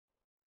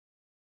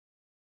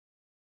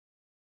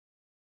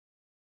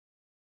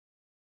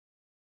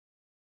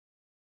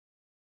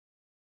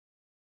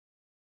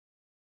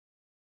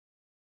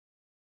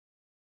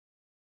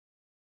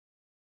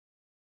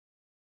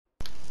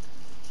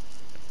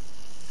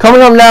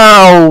Coming up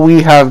now,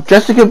 we have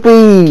Jessica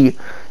B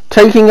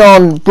taking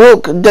on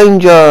Brooke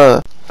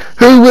Danger.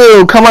 Who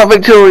will come out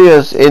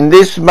victorious in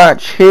this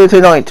match here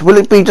tonight? Will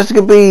it be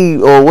Jessica B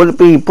or will it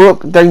be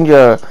Brooke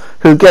Danger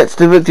who gets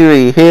the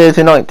victory here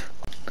tonight?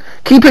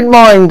 Keep in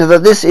mind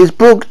that this is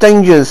Brooke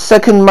Danger's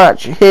second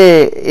match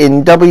here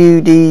in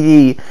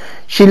WWE.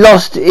 She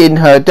lost in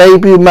her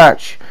debut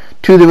match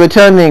to the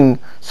returning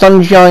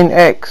Sunshine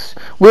X.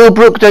 Will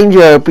Brooke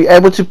Danger be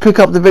able to pick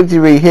up the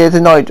victory here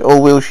tonight,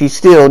 or will she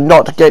still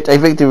not get a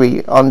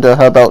victory under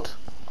her belt?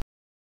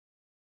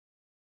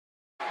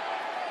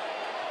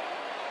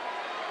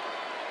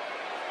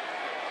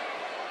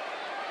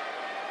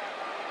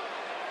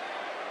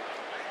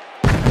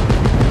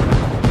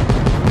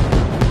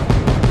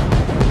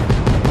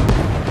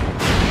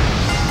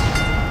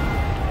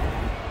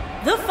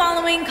 The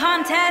following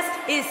contest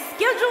is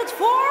scheduled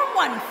for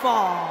one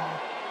fall.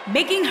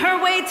 Making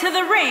her way to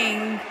the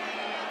ring,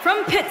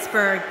 from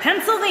Pittsburgh,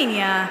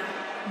 Pennsylvania,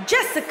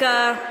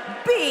 Jessica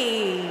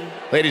B.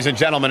 Ladies and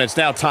gentlemen, it's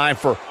now time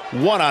for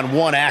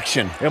one-on-one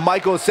action. And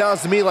Michael, it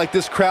sounds to me like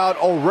this crowd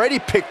already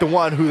picked the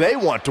one who they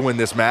want to win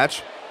this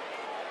match.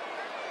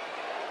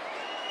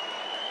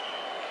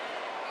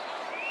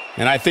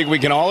 And I think we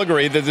can all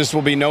agree that this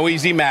will be no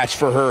easy match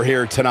for her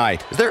here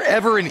tonight. Is there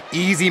ever an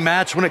easy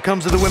match when it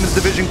comes to the women's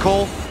division,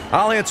 Cole?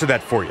 I'll answer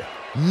that for you.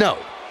 No.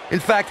 In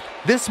fact,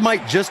 this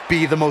might just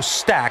be the most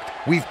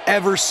stacked we've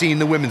ever seen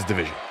the women's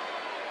division.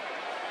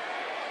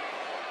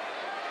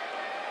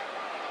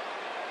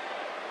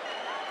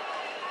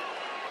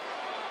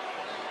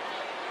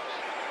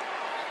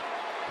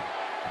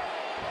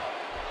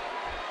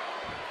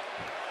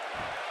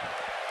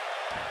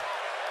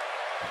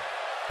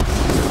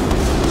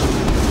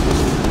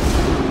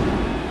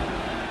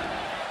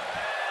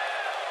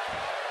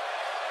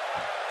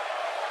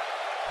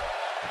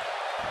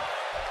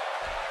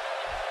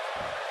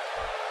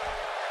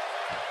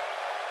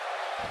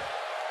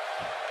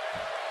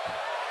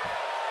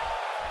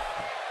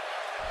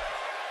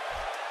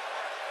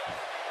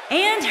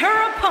 And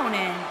her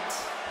opponent,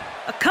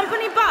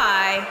 accompanied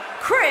by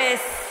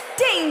Chris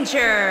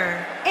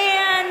Danger,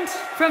 and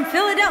from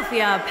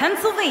Philadelphia,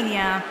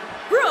 Pennsylvania,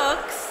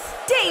 Brooks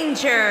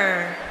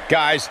Danger.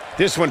 Guys,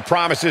 this one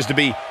promises to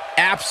be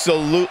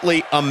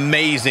absolutely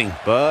amazing.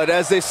 But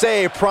as they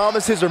say,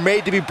 promises are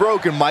made to be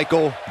broken,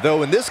 Michael.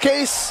 Though in this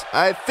case,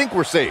 I think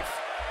we're safe.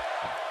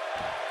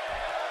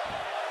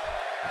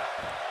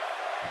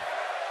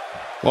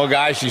 Well,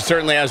 guys, she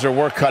certainly has her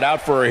work cut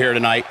out for her here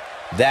tonight.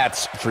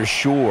 That's for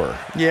sure.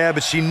 Yeah,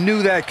 but she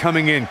knew that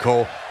coming in,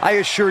 Cole. I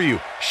assure you,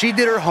 she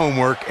did her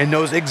homework and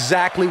knows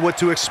exactly what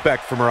to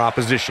expect from her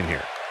opposition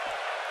here.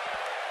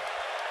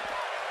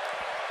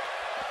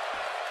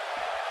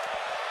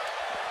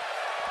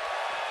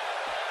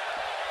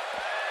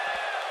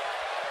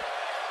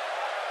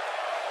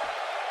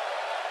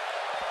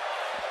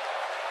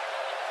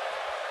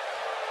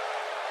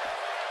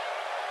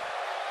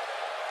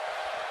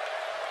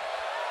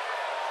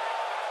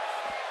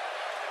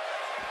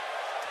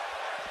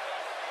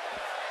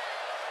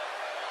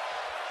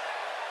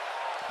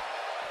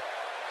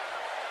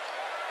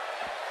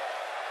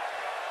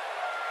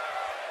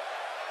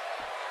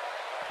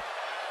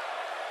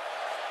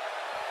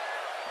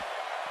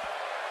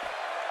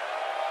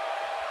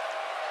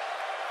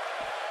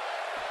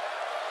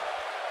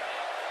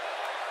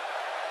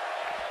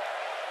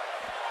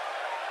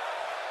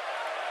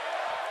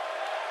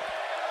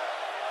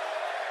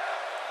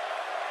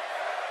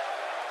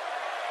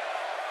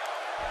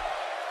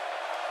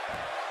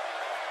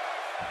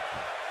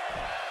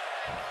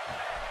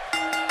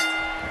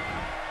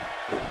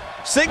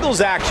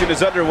 Singles action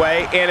is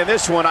underway, and in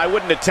this one, I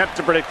wouldn't attempt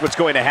to predict what's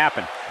going to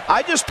happen.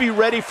 I'd just be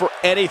ready for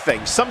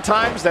anything.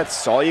 Sometimes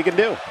that's all you can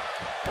do.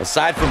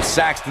 Aside from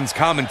Saxton's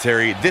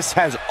commentary, this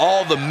has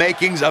all the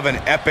makings of an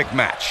epic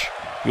match.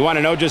 You want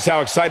to know just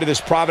how excited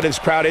this Providence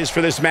crowd is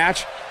for this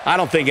match? I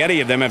don't think any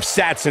of them have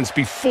sat since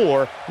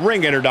before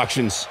ring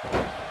introductions.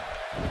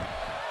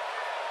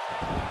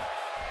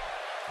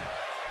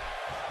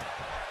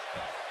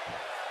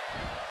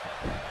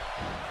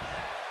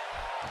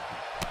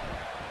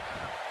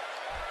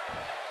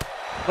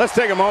 Let's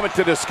take a moment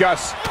to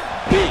discuss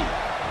B.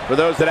 For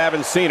those that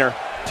haven't seen her,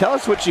 tell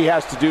us what she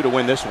has to do to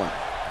win this one.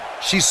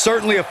 She's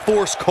certainly a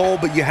force, Cole,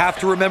 but you have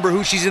to remember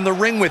who she's in the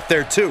ring with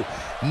there, too.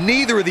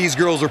 Neither of these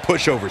girls are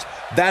pushovers,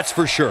 that's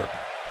for sure.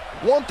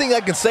 One thing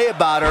I can say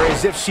about her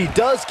is if she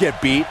does get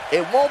beat,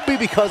 it won't be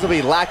because of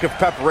a lack of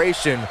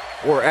preparation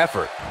or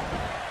effort.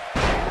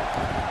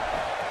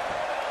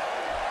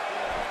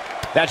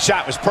 That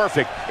shot was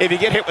perfect. If you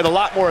get hit with a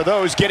lot more of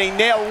those, getting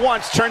nailed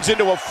once turns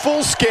into a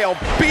full-scale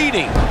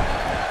beating.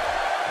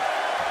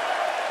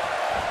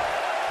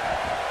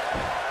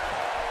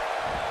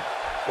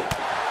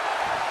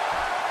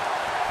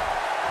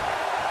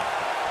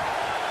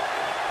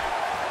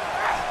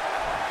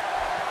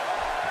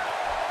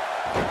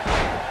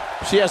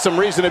 She has some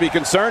reason to be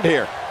concerned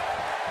here.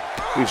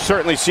 We've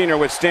certainly seen her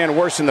withstand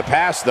worse in the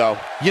past, though.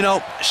 You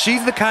know,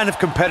 she's the kind of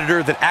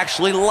competitor that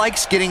actually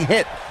likes getting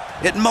hit.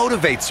 It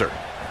motivates her.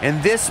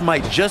 and this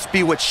might just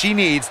be what she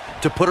needs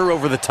to put her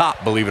over the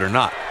top, believe it or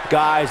not.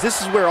 Guys,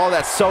 this is where all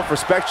that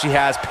self-respect she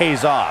has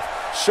pays off.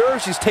 Sure,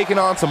 she's taking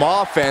on some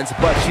offense,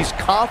 but she's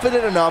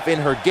confident enough in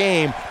her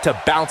game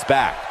to bounce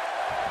back.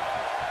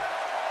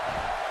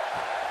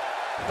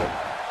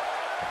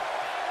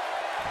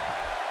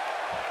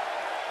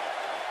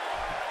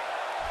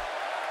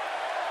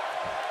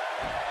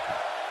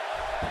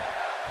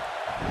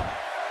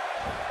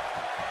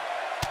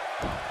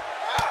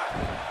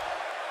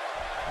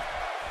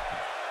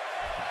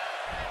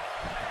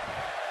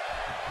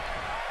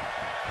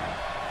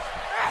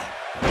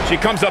 She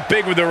comes up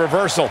big with the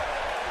reversal.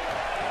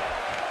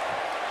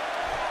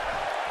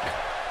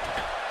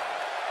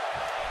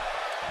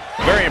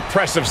 Very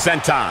impressive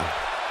senton.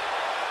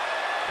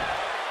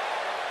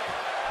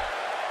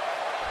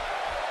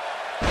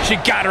 She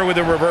got her with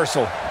a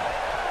reversal.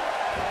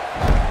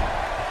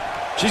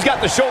 She's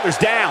got the shoulders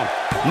down.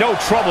 No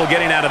trouble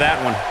getting out of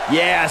that one.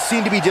 Yeah,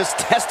 seemed to be just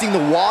testing the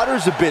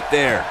waters a bit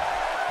there.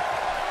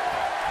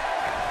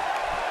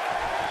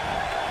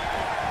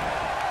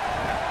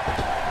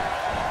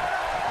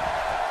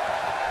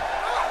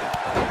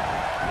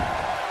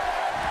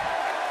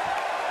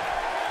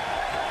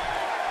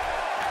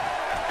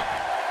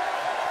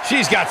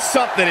 She's got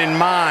something in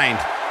mind.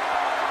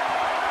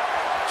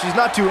 She's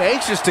not too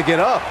anxious to get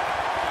up.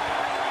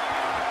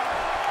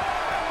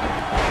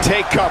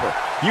 Take cover.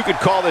 You could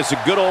call this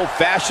a good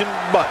old-fashioned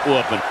butt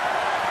whooping.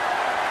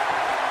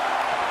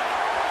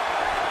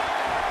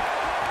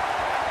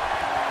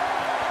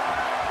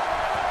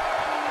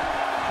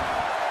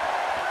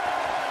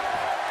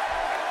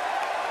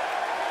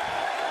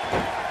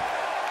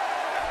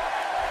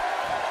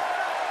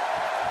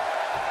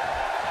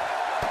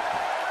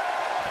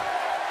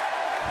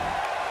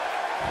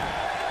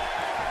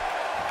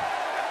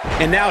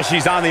 And now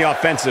she's on the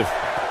offensive.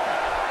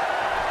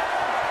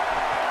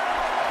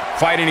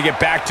 Fighting to get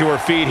back to her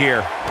feet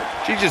here.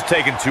 She's just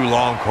taking too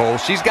long, Cole.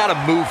 She's got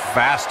to move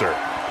faster.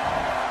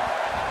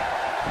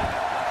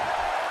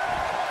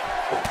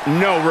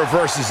 No,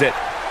 reverses it.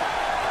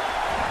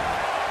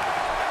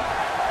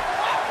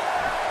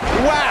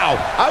 Wow!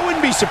 I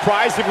wouldn't be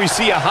surprised if we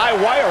see a high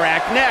wire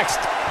act next.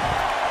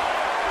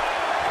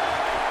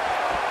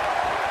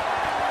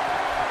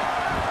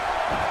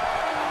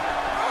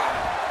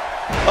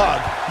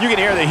 Ugh, you can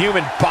hear the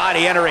human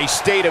body enter a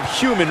state of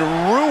human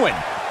ruin.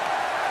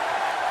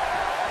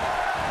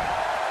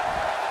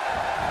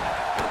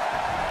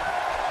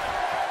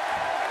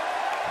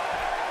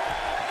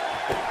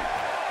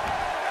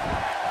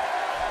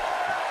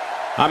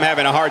 I'm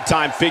having a hard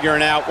time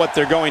figuring out what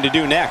they're going to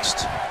do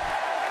next.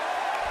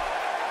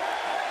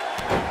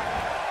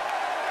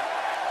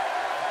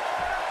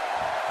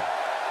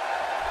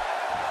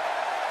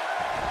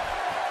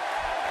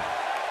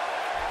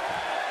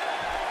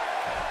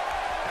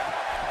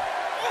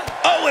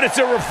 Oh, and it's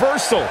a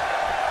reversal.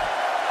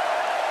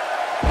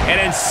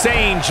 An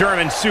insane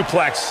German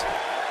suplex.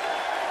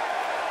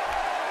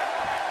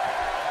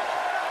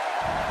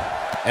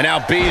 And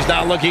now B's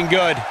not looking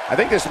good. I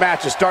think this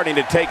match is starting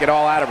to take it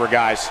all out of her,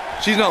 guys.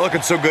 She's not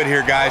looking so good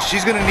here, guys.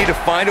 She's going to need to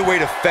find a way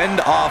to fend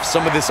off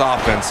some of this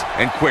offense,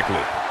 and quickly.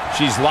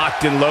 She's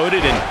locked and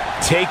loaded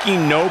and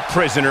taking no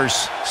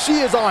prisoners. She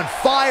is on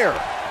fire.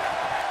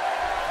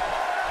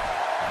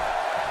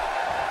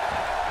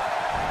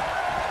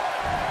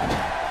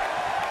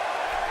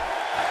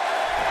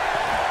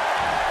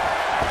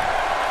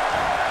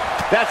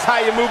 That's how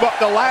you move up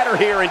the ladder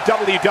here in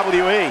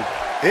WWE.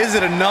 Is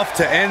it enough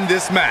to end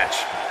this match?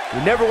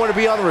 You never want to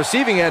be on the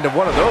receiving end of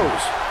one of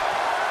those.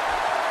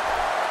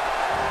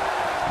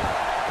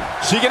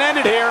 She can end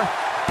it here.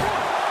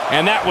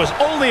 And that was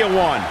only a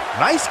one.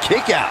 Nice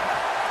kick out.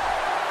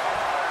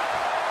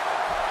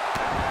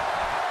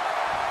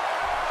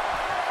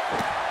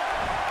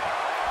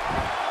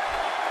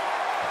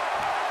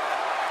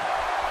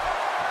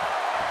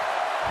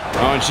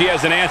 Oh, and she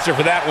has an answer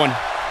for that one.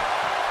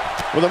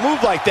 With a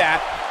move like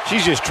that,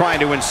 she's just trying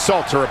to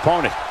insult her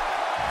opponent.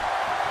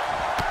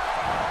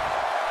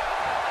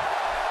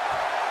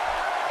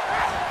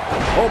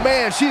 Oh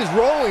man, she is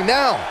rolling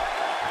now.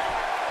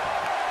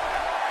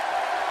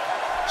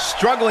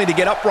 Struggling to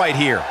get upright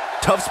here.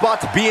 Tough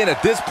spot to be in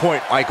at this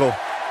point, Michael.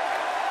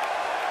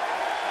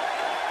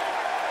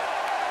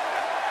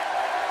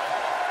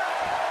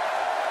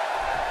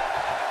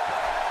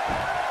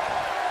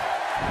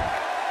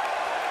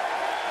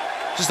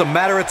 Just a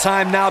matter of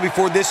time now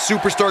before this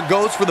superstar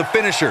goes for the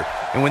finisher.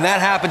 And when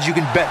that happens, you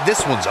can bet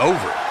this one's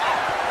over.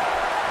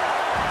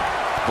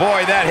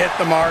 Boy, that hit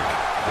the mark.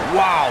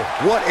 Wow,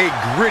 what a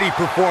gritty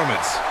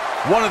performance.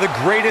 One of the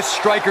greatest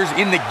strikers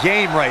in the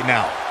game right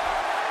now.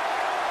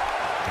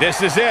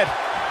 This is it.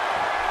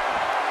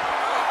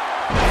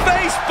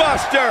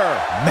 Facebuster!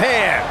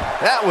 Man,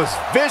 that was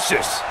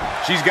vicious.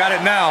 She's got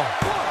it now.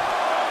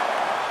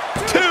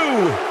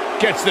 2!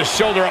 Gets the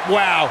shoulder up.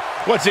 Wow,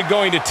 what's it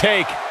going to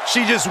take?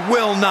 She just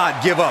will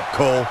not give up,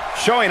 Cole.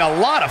 Showing a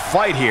lot of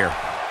fight here.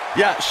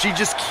 Yeah, she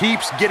just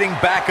keeps getting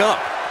back up.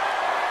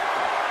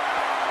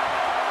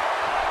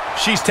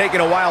 She's taking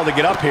a while to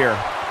get up here.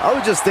 I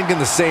was just thinking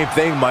the same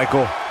thing,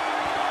 Michael.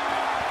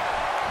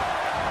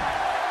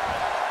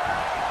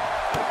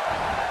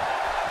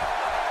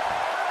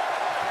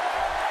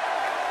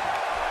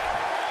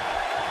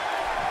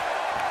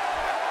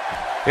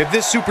 If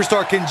this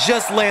superstar can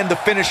just land the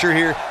finisher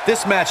here,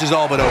 this match is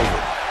all but over.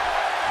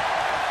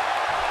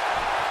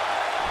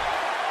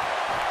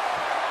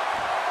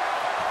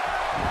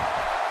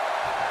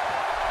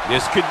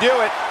 This could do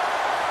it.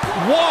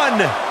 One,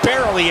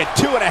 barely at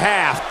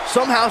 2.5.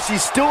 Somehow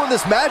she's still in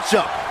this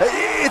matchup.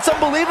 It's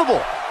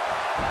unbelievable.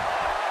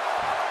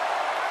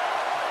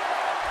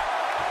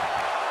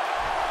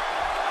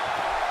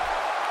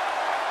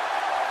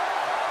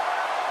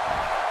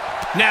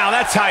 Now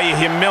that's how you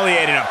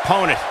humiliate an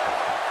opponent.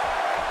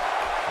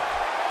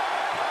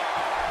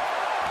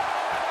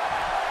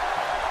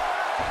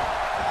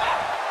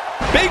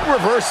 Big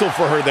reversal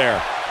for her there.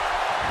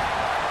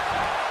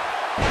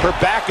 Her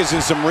back is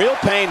in some real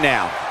pain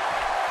now.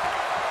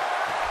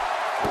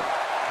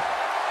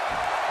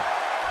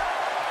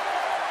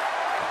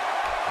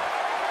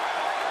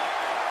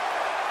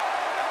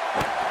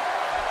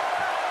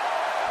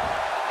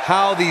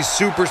 How these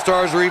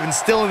superstars are even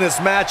still in this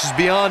match is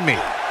beyond me,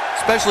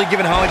 especially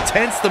given how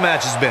intense the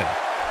match has been.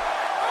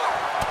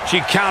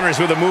 She counters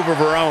with a move of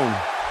her own.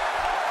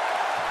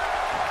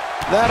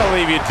 That'll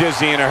leave you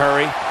dizzy in a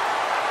hurry.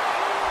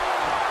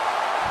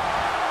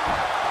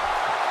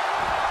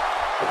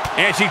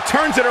 And she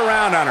turns it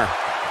around on her.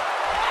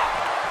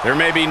 There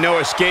may be no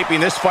escaping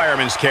this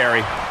fireman's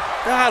carry.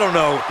 I don't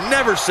know.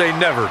 Never say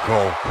never,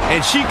 Cole.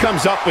 And she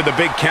comes up with a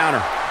big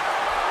counter.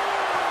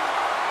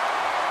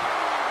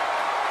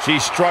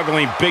 She's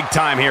struggling big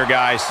time here,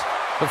 guys.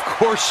 Of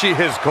course she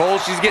is, Cole.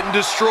 She's getting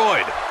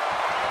destroyed.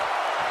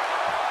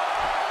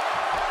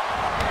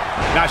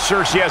 Not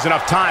sure she has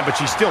enough time, but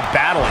she's still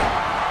battling.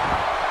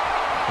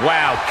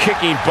 Wow,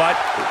 kicking butt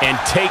and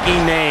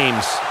taking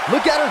names.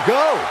 Look at her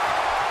go.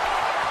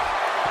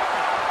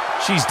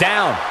 She's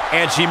down,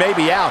 and she may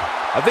be out.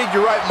 I think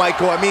you're right,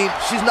 Michael. I mean,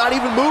 she's not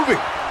even moving.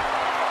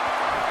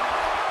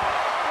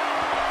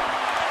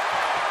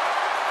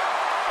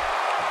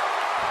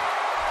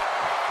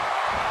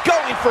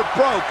 Going for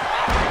Brooke.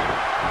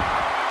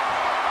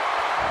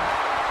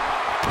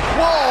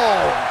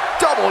 Whoa!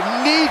 Double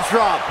knee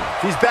drop.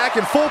 She's back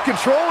in full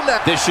control now.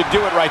 This should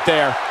do it right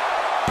there.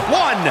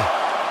 1,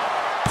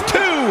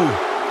 2.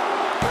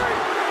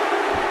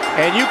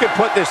 And you can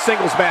put this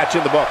singles match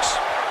in the books.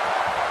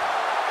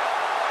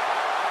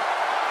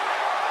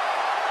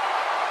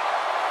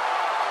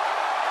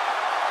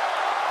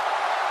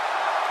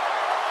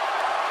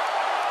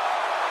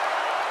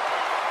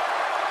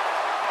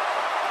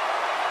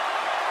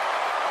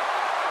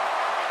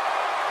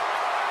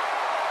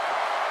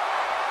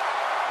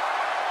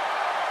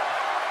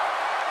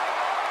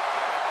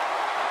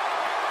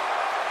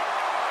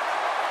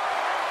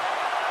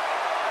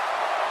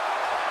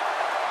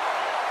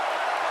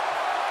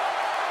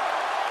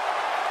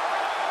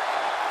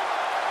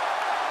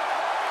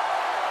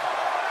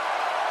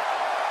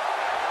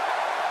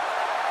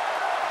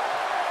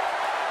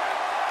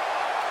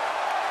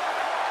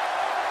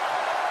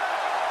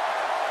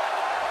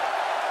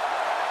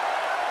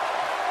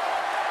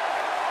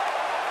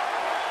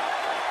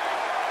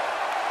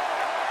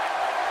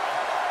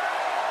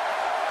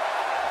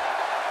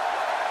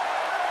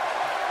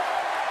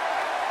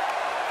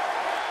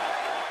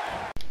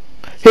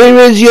 Here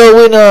is your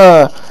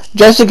winner,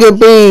 Jessica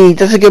B.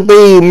 Jessica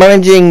B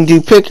managing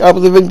to pick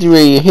up the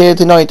victory here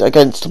tonight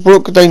against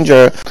Brooke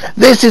Danger.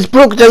 This is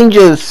Brooke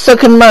Danger's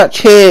second match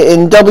here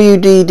in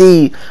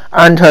WDD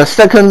and her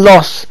second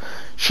loss.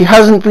 She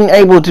hasn't been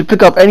able to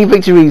pick up any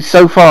victories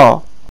so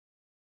far.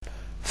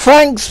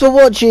 Thanks for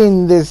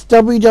watching this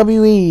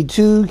WWE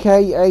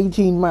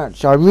 2K18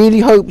 match. I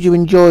really hope you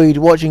enjoyed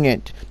watching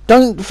it.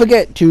 Don't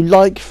forget to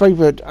like,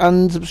 favourite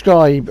and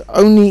subscribe,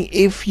 only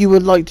if you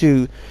would like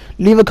to.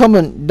 Leave a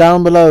comment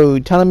down below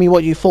telling me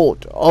what you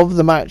thought of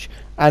the match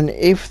and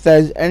if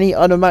there's any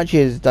other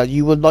matches that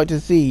you would like to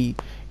see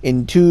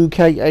in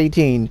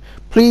 2K18.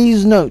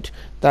 Please note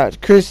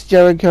that Chris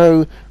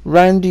Jericho,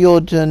 Randy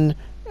Orton,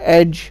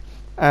 Edge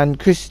and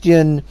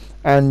Christian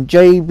and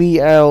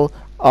JBL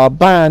are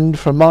banned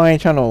from my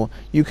channel.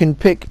 You can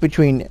pick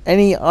between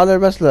any other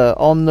wrestler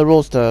on the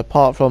roster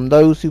apart from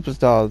those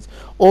superstars.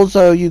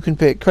 Also, you can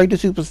pick creator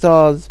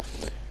superstars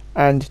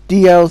and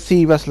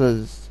DLC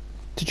wrestlers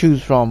to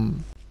choose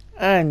from.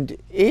 And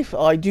if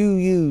I do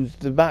use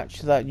the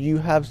match that you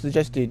have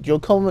suggested, your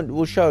comment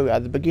will show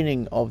at the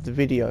beginning of the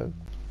video.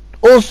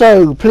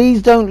 Also,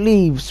 please don't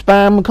leave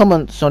spam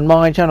comments on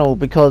my channel,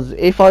 because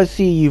if I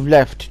see you've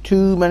left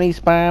too many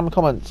spam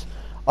comments,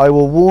 I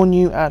will warn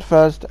you at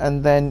first,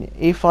 and then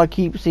if I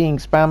keep seeing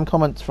spam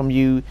comments from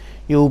you,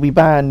 you'll be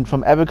banned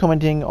from ever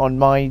commenting on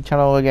my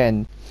channel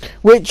again.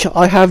 Which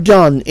I have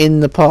done in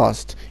the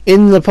past.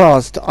 In the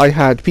past, I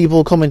had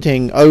people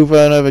commenting over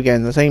and over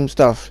again the same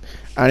stuff,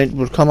 and it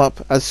would come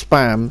up as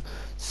spam.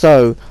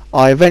 So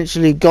I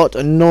eventually got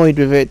annoyed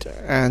with it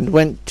and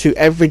went to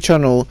every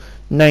channel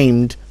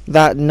named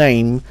that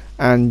name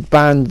and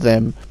banned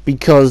them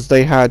because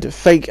they had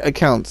fake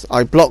accounts.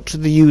 I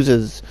blocked the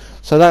users,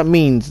 so that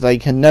means they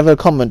can never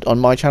comment on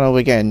my channel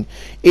again.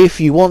 If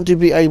you want to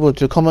be able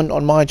to comment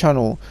on my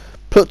channel,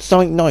 put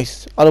something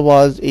nice.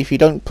 Otherwise, if you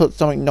don't put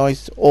something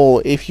nice,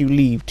 or if you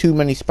leave too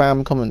many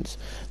spam comments,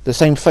 the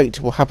same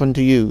fate will happen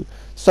to you.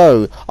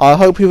 So, I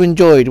hope you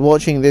enjoyed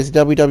watching this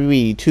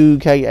WWE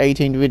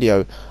 2K18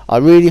 video. I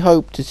really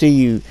hope to see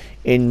you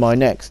in my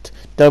next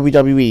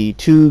WWE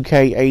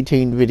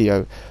 2K18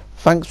 video.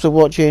 Thanks for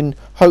watching.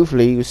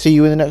 Hopefully, we'll see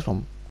you in the next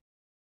one.